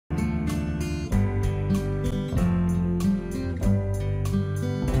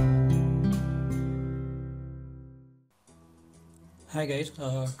Hi guys,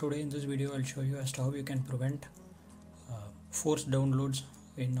 today in this video I'll show you as to how you can prevent forced downloads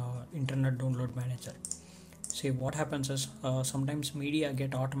in Internet Download Manager. See what happens is sometimes media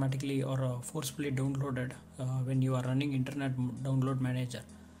get automatically or forcefully downloaded when you are running Internet Download Manager.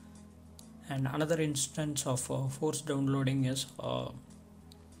 And another instance of forced downloading is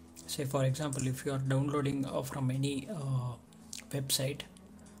say for example if you are downloading from any website.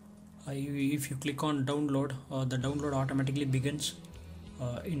 If you click on download, the download automatically begins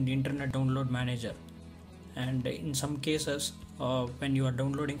in the Internet Download Manager. And in some cases, when you are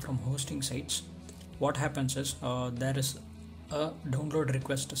downloading from hosting sites, what happens is there is a download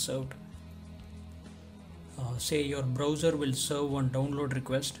request served. Say your browser will serve one download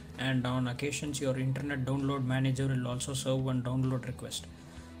request, and on occasions your Internet Download Manager will also serve one download request.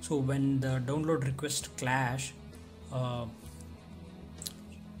 So when the download requests clash, uh,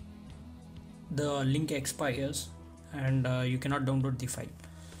 the link expires and you cannot download the file.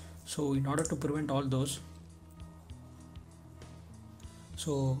 So in order to prevent all those,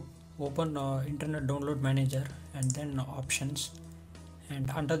 so open Internet Download Manager and then options, and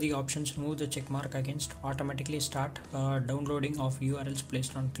under the options remove the check mark against automatically start downloading of URLs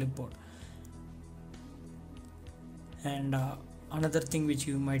placed on clipboard. And another thing which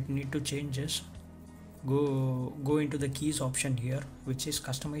you might need to change is go into the keys option here, which is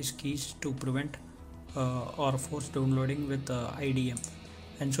customize keys to prevent or force downloading with IDM.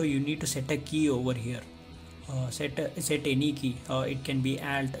 And so you need to set a key over here. Set any key. It can be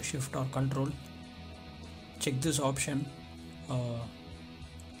Alt, Shift or Control. Check this option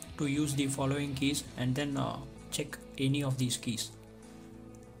to use the following keys, and then check any of these keys,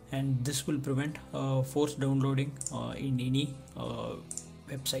 and this will prevent forced downloading in any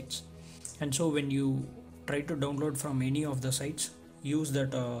websites. And so when you try to download from any of the sites, use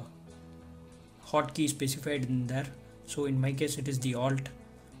that hotkey specified in there. So in my case it is the Alt.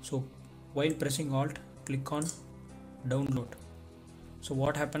 So while pressing Alt, click on download. So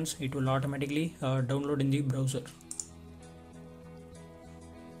what happens, it will automatically download in the browser.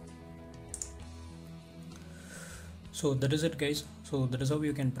 So that is it guys. So that is how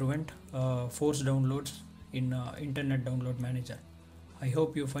you can prevent forced downloads in Internet Download Manager. I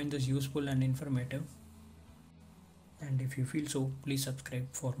hope you find this useful and informative, and if you feel so, please subscribe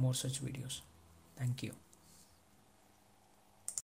for more such videos. Thank you.